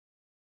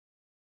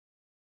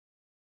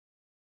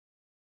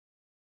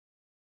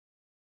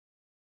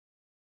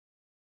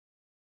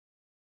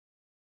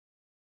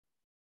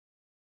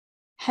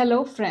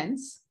Hello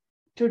friends,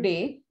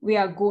 today we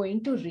are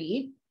going to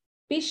read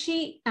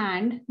Pishi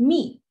and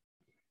Me.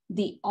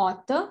 The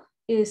author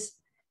is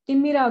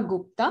Timira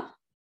Gupta,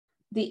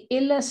 the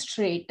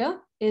illustrator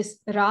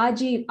is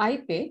Rajiv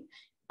Eipe,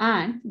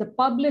 and the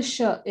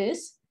publisher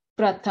is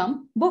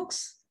Pratham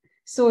Books.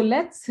 So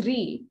let's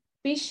read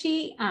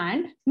Pishi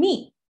and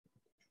Me.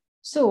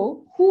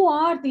 So who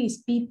are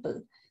these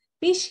people?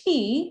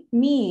 Pishi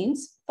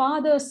means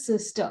father,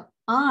 sister,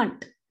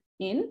 aunt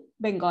in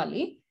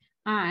Bengali.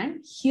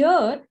 And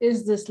here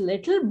is this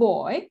little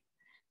boy,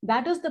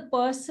 that is the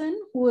person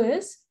who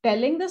is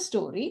telling the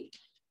story,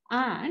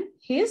 and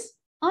his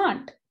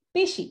aunt,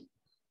 Pishi.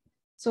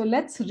 So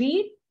let's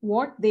read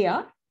what they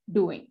are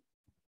doing.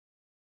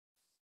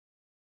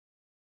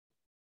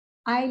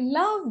 I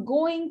love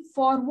going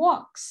for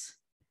walks,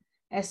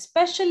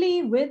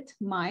 especially with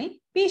my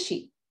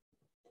Pishi.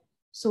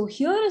 So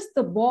here is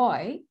the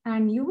boy,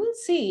 and you will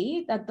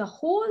see that the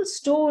whole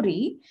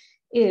story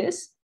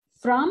is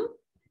from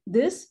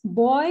this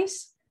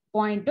boy's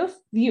point of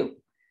view.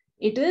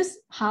 It is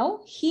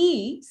how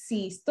he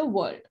sees the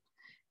world.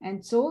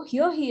 And so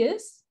here he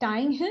is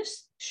tying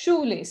his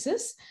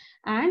shoelaces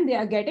and they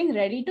are getting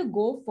ready to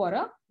go for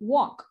a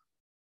walk.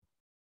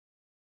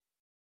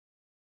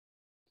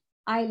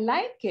 I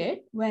like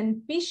it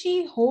when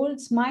Pishi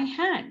holds my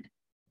hand,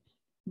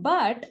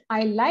 but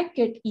I like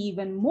it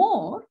even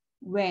more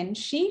when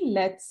she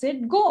lets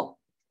it go.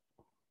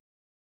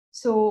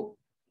 So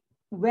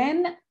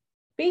when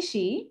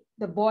Pishi,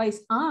 the boy's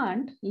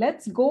aunt,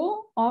 lets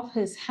go of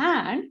his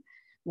hand,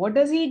 what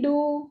does he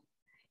do?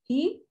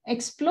 He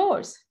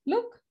explores.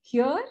 Look,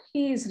 here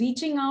he is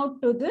reaching out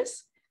to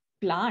this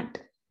plant.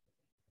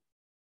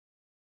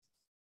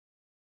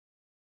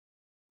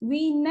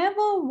 We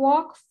never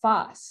walk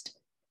fast.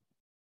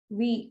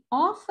 We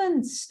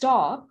often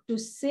stop to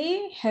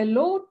say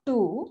hello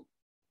to.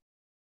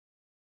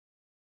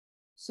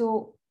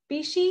 So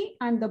Pishi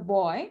and the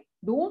boy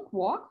don't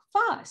walk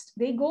fast.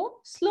 They go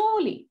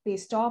slowly. They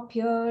stop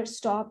here,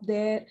 stop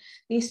there.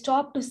 They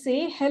stop to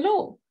say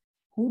hello.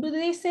 Who do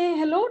they say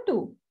hello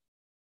to?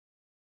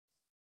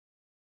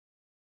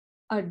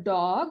 A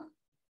dog,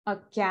 a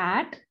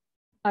cat,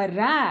 a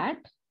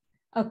rat,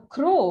 a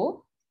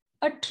crow,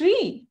 a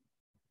tree.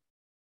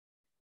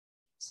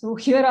 So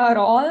here are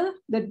all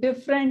the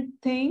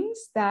different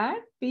things that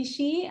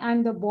Pishi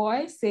and the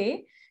boy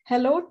say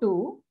hello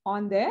to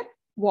on their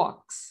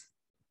walks.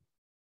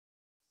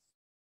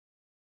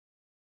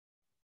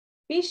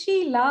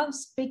 Pishi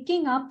loves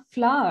picking up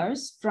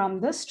flowers from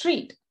the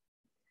street.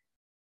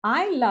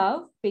 I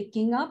love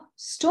picking up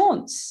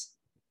stones.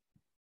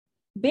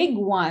 Big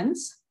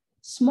ones,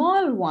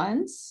 small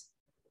ones,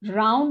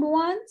 round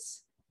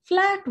ones,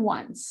 flat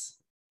ones.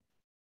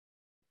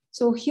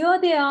 So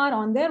here they are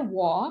on their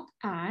walk,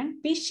 and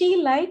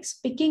Pishi likes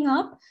picking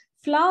up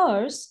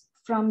flowers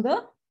from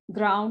the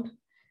ground.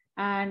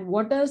 And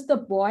what does the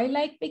boy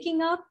like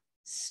picking up?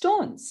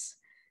 Stones.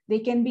 They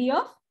can be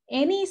of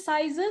any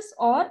sizes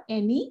or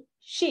any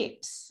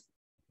shapes.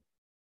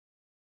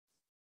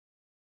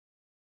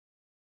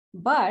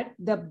 But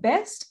the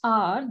best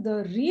are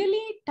the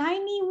really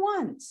tiny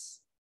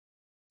ones.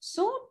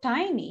 So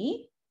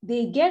tiny,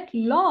 they get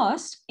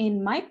lost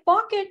in my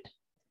pocket.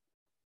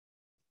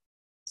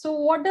 So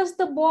what does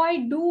the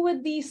boy do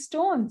with these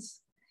stones?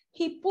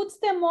 He puts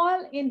them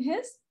all in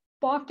his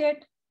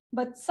pocket.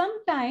 But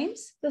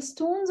sometimes the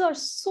stones are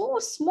so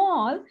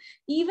small,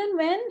 even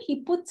when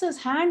he puts his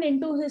hand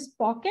into his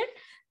pocket,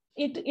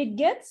 it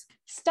gets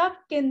stuck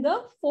in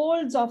the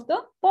folds of the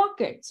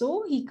pocket.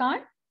 So he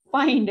can't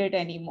find it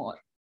anymore.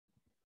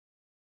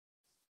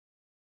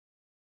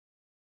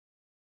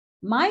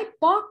 My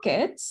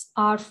pockets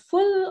are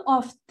full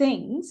of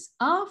things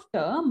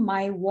after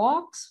my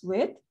walks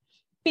with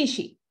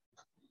Pishi.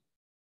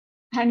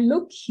 And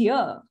look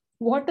here,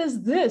 what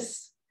is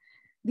this?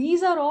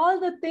 These are all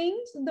the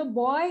things the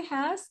boy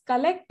has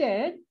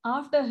collected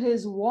after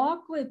his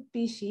walk with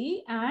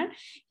Pishi, and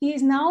he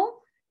is now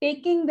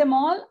taking them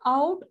all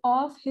out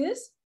of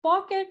his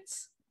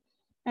pockets.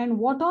 And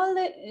what all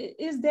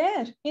is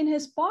there in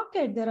his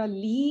pocket? There are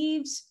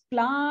leaves,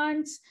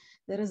 plants,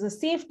 there is a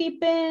safety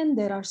pin,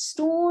 there are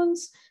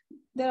stones,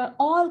 there are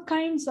all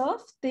kinds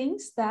of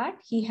things that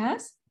he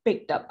has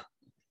picked up.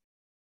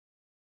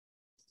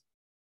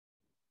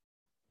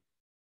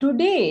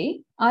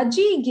 Today,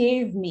 Aji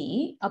gave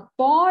me a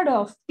pod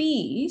of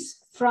peas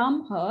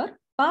from her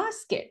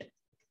basket.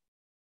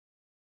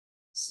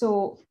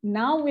 So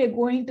now we're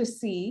going to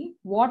see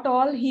what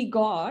all he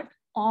got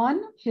on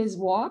his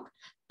walk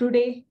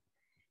today.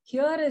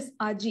 Here is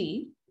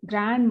Aji,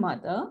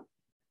 grandmother.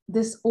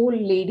 This old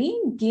lady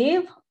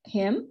gave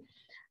him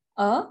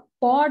a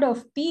pod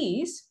of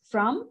peas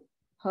from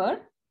her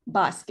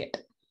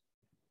basket.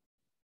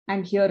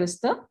 And here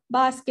is the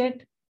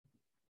basket.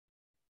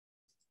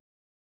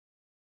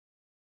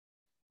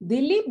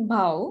 Dilip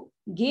Bhau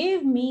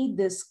gave me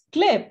this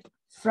clip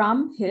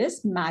from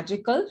his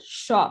magical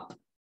shop.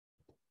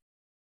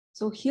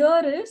 So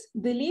here is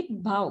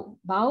Dilip Bhau.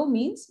 Bhau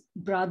means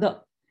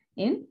brother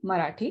in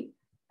Marathi.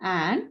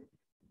 And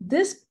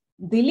this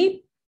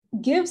Dilip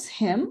gives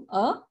him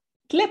a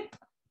clip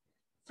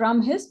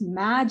from his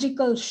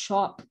magical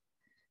shop.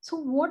 So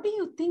what do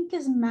you think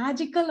is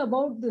magical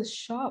about this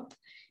shop?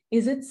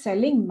 Is it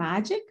selling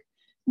magic?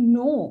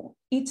 No,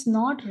 it's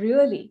not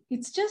really.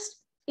 It's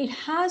just, it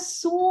has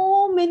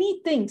so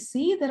many things.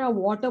 See, there are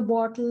water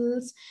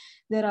bottles,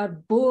 there are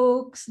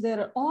books, there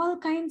are all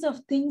kinds of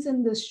things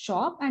in this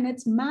shop, and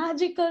it's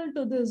magical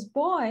to this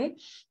boy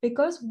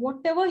because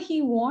whatever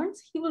he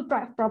wants, he will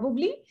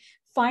probably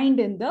find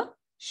in the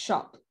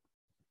shop.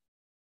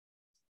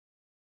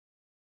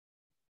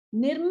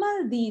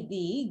 Nirmal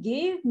Didi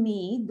gave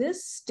me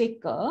this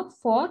sticker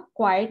for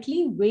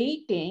quietly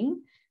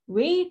waiting,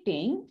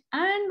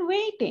 and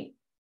waiting.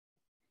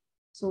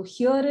 So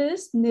here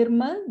is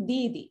Nirmal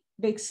Didi,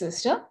 big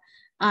sister,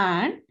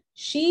 and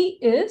she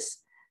is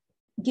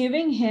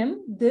giving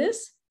him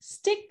this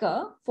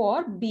sticker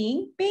for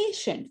being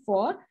patient,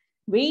 for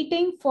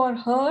waiting for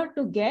her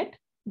to get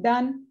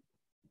done.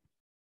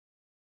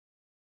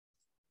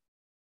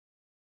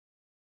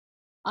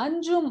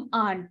 Anjum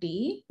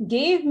auntie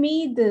gave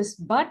me this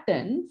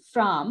button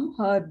from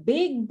her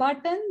big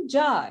button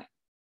jar.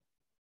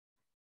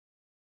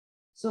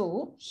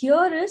 So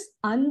here is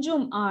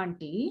Anjum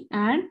auntie,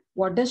 and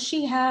what does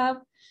she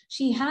have?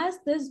 She has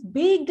this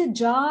big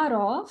jar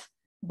of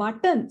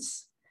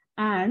buttons,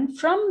 and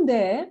from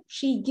there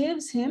she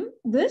gives him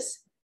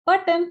this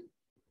button.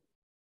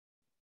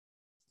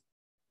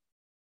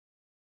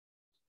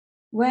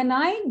 When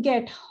I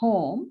get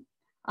home,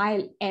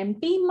 I'll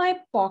empty my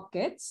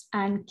pockets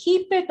and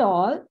keep it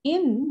all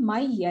in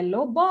my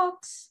yellow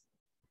box.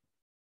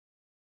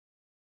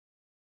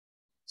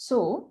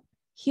 So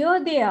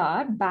here they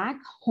are back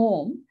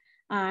home,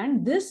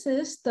 and this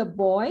is the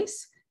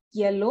boy's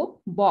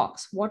yellow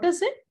box. What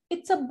is it?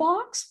 It's a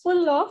box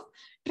full of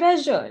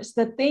treasures,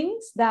 the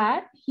things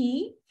that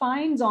he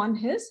finds on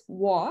his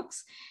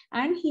walks,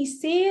 and he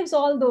saves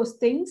all those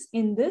things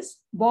in this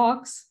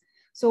box.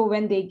 So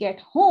when they get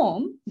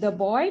home, the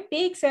boy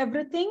takes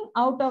everything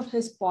out of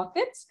his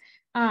pockets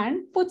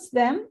and puts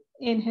them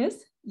in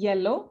his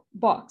yellow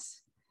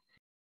box.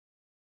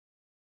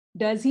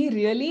 Does he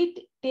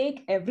really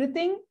take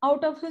everything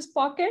out of his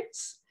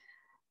pockets?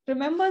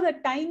 Remember the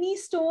tiny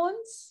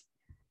stones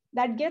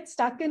that get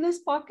stuck in his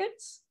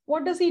pockets?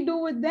 What does he do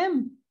with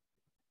them?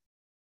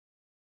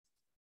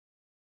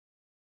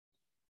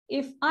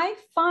 If I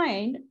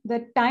find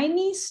the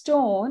tiny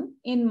stone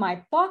in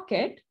my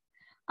pocket,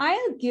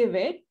 I'll give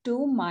it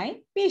to my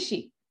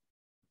Pishi.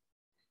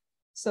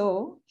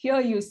 So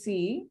here you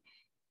see,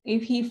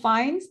 if he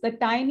finds the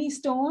tiny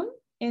stone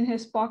in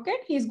his pocket,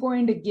 he's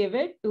going to give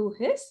it to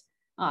his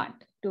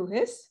aunt, to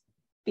his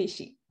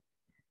Pishi.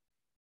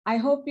 I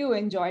hope you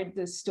enjoyed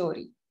this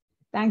story.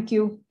 Thank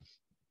you.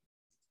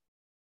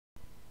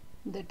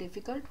 The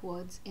difficult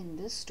words in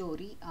this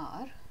story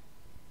are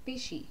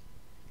Pishi,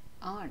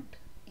 aunt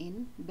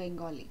in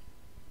Bengali,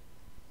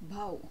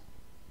 Bhau,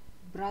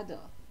 brother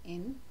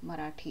in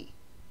Marathi,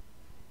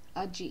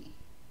 Aji,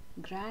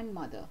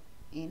 grandmother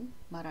in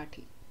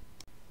Marathi.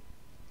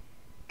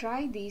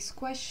 Try these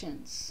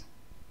questions.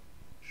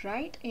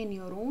 Write in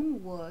your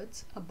own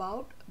words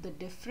about the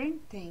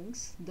different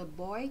things the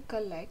boy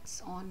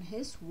collects on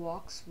his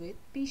walks with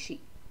Pishi.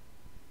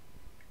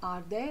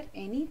 Are there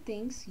any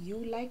things you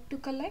like to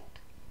collect?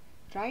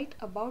 Write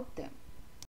about them.